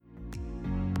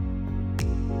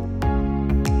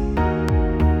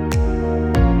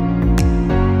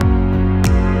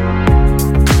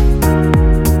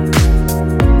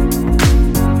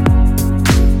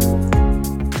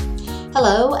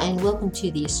to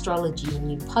the Astrology in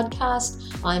You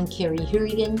podcast. I'm Kerry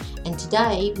Hourigan, and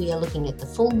today we are looking at the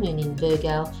full moon in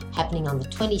Virgo happening on the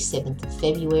 27th of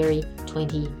February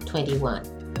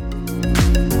 2021.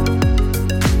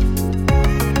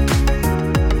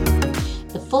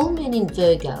 Full moon in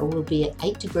Virgo will be at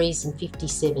 8 degrees and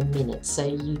 57 minutes, so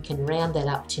you can round that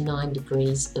up to 9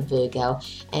 degrees of Virgo,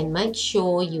 and make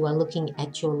sure you are looking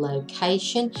at your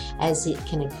location as it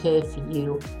can occur for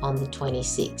you on the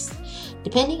 26th.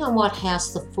 Depending on what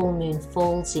house the full moon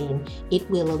falls in, it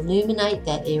will illuminate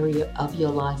that area of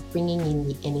your life, bringing in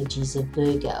the energies of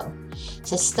Virgo.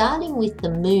 So starting with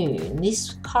the moon,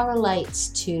 this correlates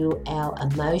to our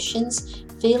emotions,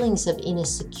 feelings of inner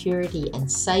security and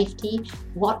safety,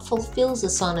 what fulfills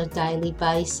us on a daily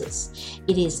basis.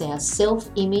 It is our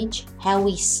self-image, how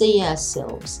we see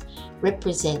ourselves,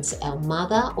 represents our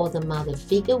mother or the mother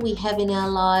figure we have in our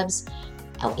lives,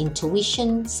 our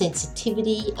intuition,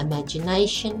 sensitivity,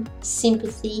 imagination,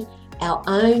 sympathy, our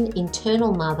own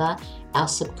internal mother, our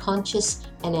subconscious,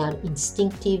 and our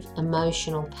instinctive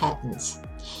emotional patterns.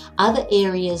 Other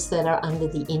areas that are under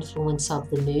the influence of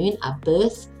the moon are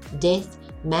birth, death,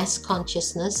 mass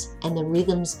consciousness, and the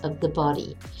rhythms of the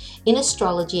body. In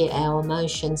astrology, our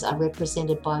emotions are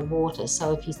represented by water,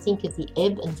 so if you think of the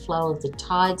ebb and flow of the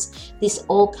tides, this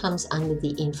all comes under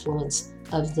the influence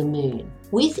of the moon.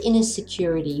 With inner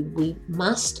security, we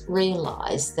must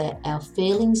realize that our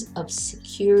feelings of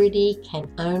security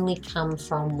can only come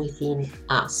from within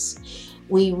us.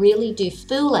 We really do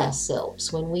fool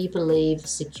ourselves when we believe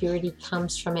security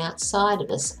comes from outside of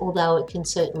us, although it can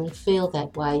certainly feel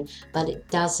that way, but it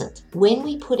doesn't. When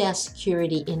we put our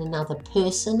security in another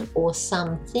person or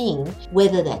something,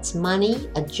 whether that's money,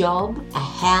 a job, a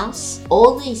house,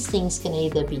 all these things can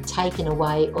either be taken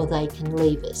away or they can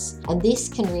leave us. And this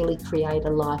can really create a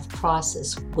life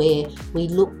crisis where we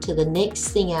look to the next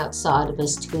thing outside of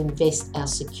us to invest our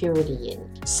security in.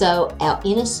 So our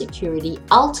inner security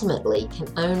ultimately can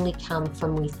only come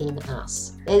from within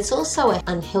us. There's also an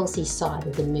unhealthy side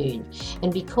of the moon,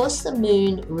 and because the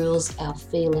moon rules our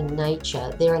feeling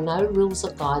nature, there are no rules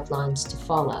or guidelines to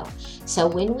follow. So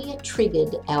when we are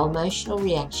triggered, our emotional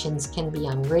reactions can be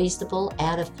unreasonable,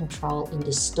 out of control, and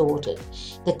distorted.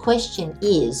 The question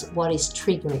is, what is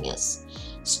triggering us?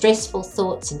 Stressful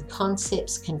thoughts and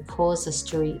concepts can cause us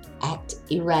to react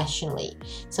irrationally.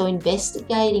 So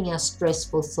investigating our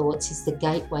stressful thoughts is the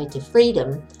gateway to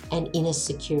freedom and inner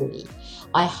security.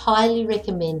 I highly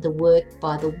recommend the work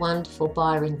by the wonderful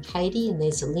Byron Katie, and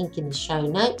there's a link in the show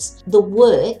notes. The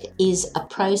work is a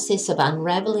process of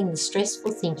unraveling the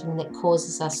stressful thinking that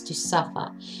causes us to suffer.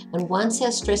 And once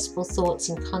our stressful thoughts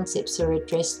and concepts are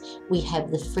addressed, we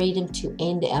have the freedom to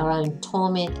end our own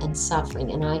torment and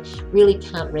suffering. And I really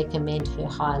can't recommend her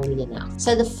highly enough.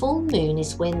 So the full moon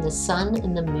is when the sun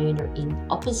and the moon are in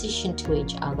opposition to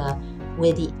each other,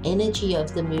 where the energy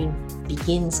of the moon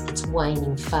begins its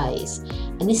waning phase.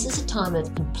 And this is a time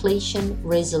of completion,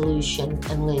 resolution,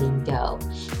 and letting go.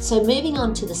 So moving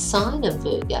on to the sign of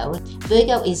Virgo.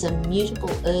 Virgo is a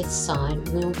mutable earth sign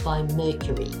ruled by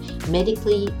Mercury,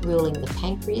 medically ruling the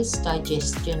pancreas,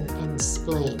 digestion, and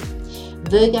spleen.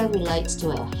 Virgo relates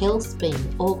to our health,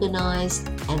 being organised,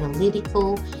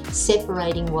 analytical,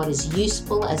 separating what is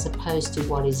useful as opposed to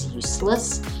what is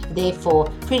useless. Therefore,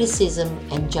 criticism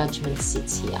and judgment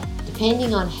sits here.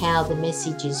 Depending on how the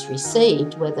message is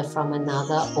received, whether from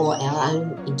another or our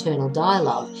own internal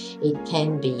dialogue, it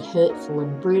can be hurtful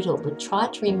and brutal. But try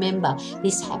to remember,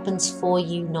 this happens for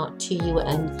you, not to you.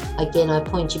 And again, I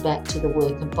point you back to the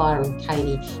work of Byron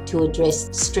Katie to address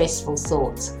stressful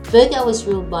thoughts. Virgo is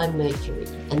ruled by Mercury,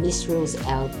 and this rules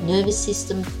our nervous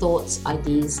system, thoughts,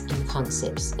 ideas, and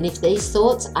concepts. And if these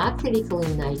thoughts are critical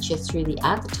in nature, through the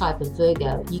archetype of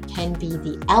Virgo, you can be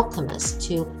the alchemist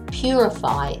to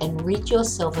purify and rid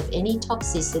yourself of any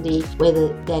toxicity, whether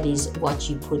that is what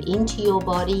you put into your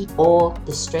body or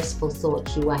the stressful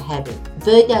thoughts you are having.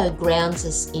 Virgo grounds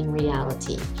us in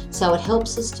reality, so it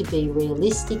helps us to be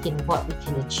realistic in what we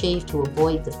can achieve to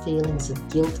avoid the feelings of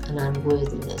guilt and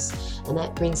unworthiness. And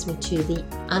that brings me to the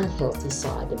unhealthy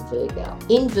side of Virgo.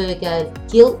 In Virgo,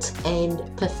 guilt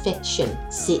and perfection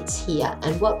sits here.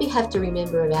 And what we have to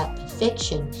remember about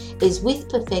perfection is with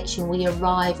perfection, we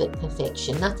arrive at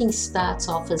perfection. Nothing nothing starts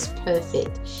off as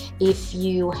perfect. If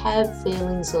you have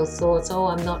feelings or thoughts, oh,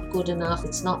 I'm not good enough,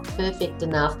 it's not perfect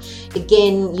enough,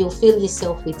 again, you'll fill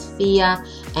yourself with fear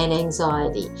and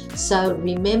anxiety. So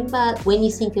remember, when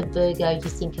you think of Virgo, you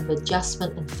think of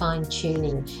adjustment and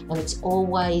fine-tuning, and it's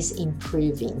always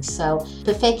improving. So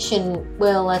perfection,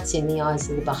 well, that's in the eyes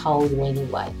of the beholder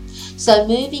anyway. So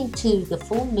moving to the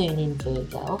full moon in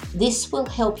Virgo, this will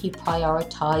help you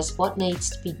prioritize what needs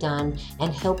to be done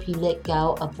and help you let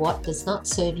go of what does not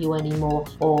serve you anymore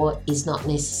or is not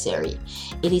necessary.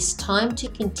 It is time to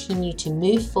continue to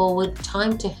move forward,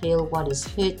 time to heal what has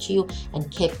hurt you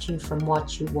and kept you from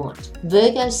what you want.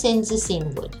 Virgo sends us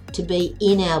inward to be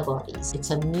in our bodies. It's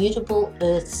a mutable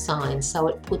earth sign, so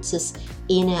it puts us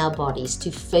in our bodies, to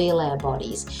feel our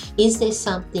bodies. Is there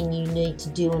something you need to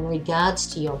do in regards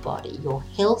to your body, your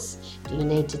health? Do you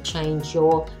need to change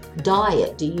your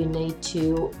diet? Do you need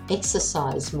to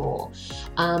exercise more?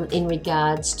 In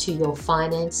regards to your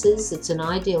finances, it's an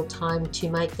ideal time to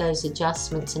make those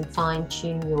adjustments and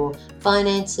fine-tune your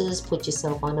finances, put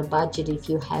yourself on a budget if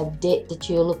you have debt that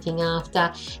you're looking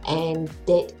after, and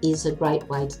debt is a great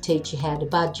way to teach you how to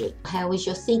budget. How is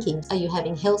your thinking? Are you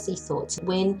having healthy thoughts?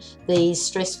 When these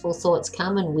stressful thoughts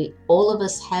come, and all of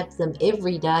us have them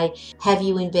every day, have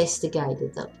you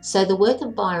investigated them? So the work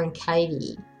of Byron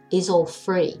Katie is all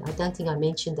free. I don't think I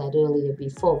mentioned that earlier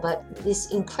before, but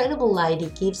this incredible lady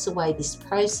gives away this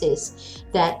process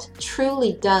that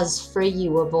truly does free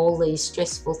you of all these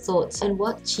stressful thoughts. And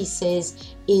what she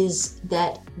says is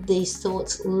that these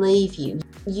thoughts leave you.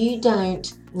 You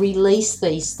don't release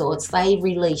these thoughts, they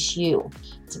release you.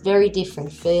 It's a very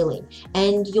different feeling.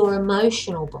 And your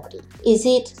emotional body, is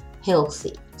it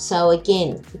healthy? So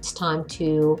again, it's time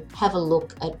to have a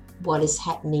look at what is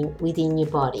happening within your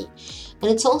body. And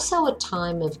it's also a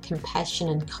time of compassion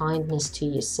and kindness to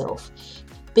yourself.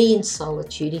 Be in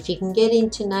solitude. If you can get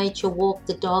into nature, walk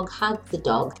the dog, hug the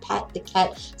dog, pat the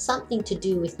cat, something to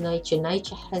do with nature.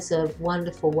 Nature has a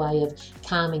wonderful way of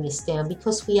calming us down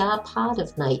because we are part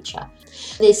of nature.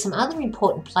 There's some other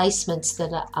important placements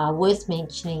that are worth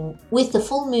mentioning. With the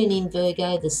full moon in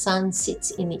Virgo, the sun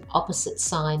sits in the opposite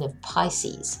sign of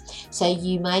Pisces. So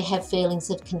you may have feelings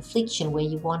of confliction where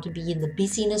you want to be in the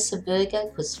busyness of Virgo,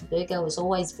 because Virgo is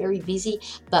always very busy,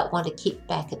 but want to kick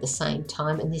back at the same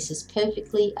time, and this is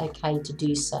perfectly okay to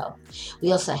do so.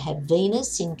 We also have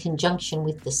Venus in conjunction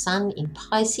with the sun in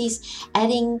Pisces,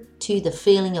 adding to the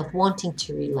feeling of wanting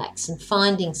to relax and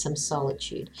finding some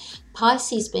solitude.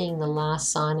 Pisces, being the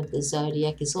last sign of the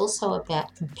zodiac, is also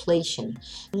about completion.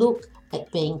 Look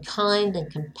at being kind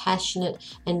and compassionate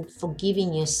and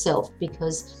forgiving yourself,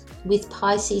 because with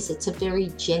Pisces, it's a very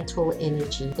gentle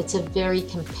energy. It's a very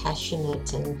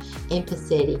compassionate and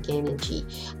empathetic energy.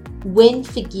 When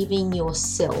forgiving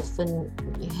yourself, and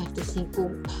you have to think,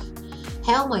 well,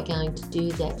 how am I going to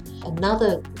do that?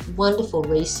 Another wonderful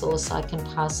resource I can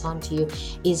pass on to you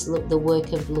is the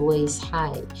work of Louise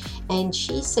Hay. And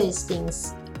she says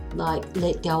things like,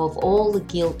 let go of all the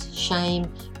guilt,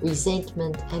 shame,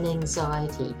 resentment and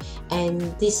anxiety. And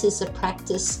this is a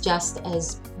practice just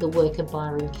as the work of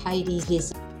Byron Katie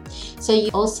is. So you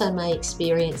also may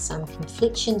experience some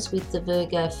conflictions with the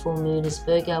Virgo full moon, as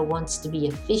Virgo wants to be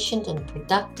efficient and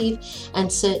productive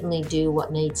and certainly do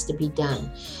what needs to be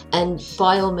done. And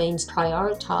by all means,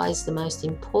 prioritize the most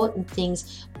important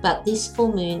things, but this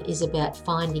full moon is about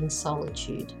finding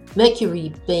solitude.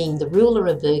 Mercury, being the ruler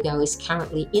of Virgo, is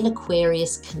currently in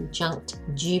Aquarius conjunct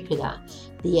Jupiter,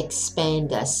 the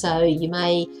expander. So you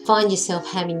may find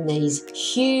yourself having these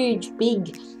huge,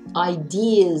 big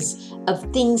ideas of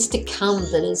things to come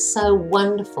that is so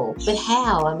wonderful. But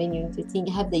how? I mean,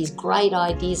 you have these great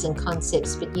ideas and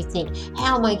concepts, but you think,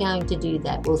 how am I going to do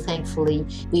that? Well, thankfully,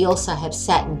 we also have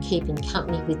Saturn keeping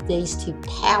company with these two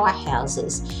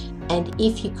powerhouses. And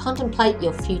if you contemplate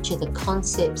your future, the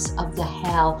concepts of the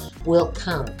how will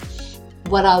come.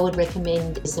 What I would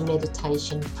recommend is a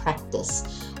meditation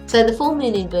practice. So the full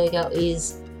moon in Virgo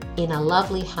is in a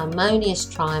lovely harmonious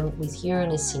trine with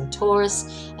Uranus in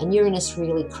Taurus, and Uranus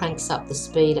really cranks up the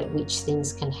speed at which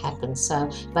things can happen.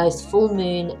 So both full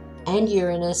moon and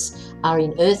Uranus are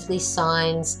in earthly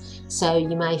signs, so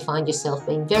you may find yourself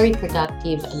being very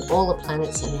productive, and all the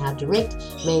planets are now direct,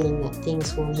 meaning that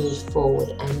things will move forward,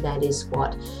 and that is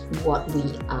what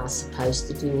we are supposed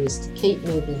to do, is to keep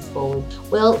moving forward.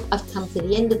 Well, I've come to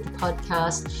the end of the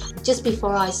podcast. Just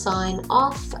before I sign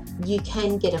off, you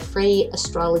can get a free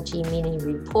astrology mini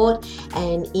report,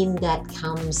 and in that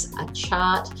comes a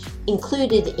chart.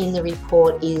 Included in the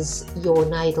report is your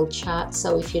natal chart,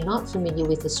 so if you're not familiar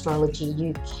with astrology,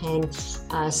 you can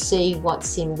see what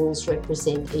symbols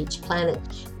represent each planet.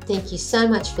 Thank you so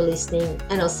much for listening,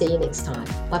 and I'll see you next time.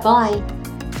 Bye bye.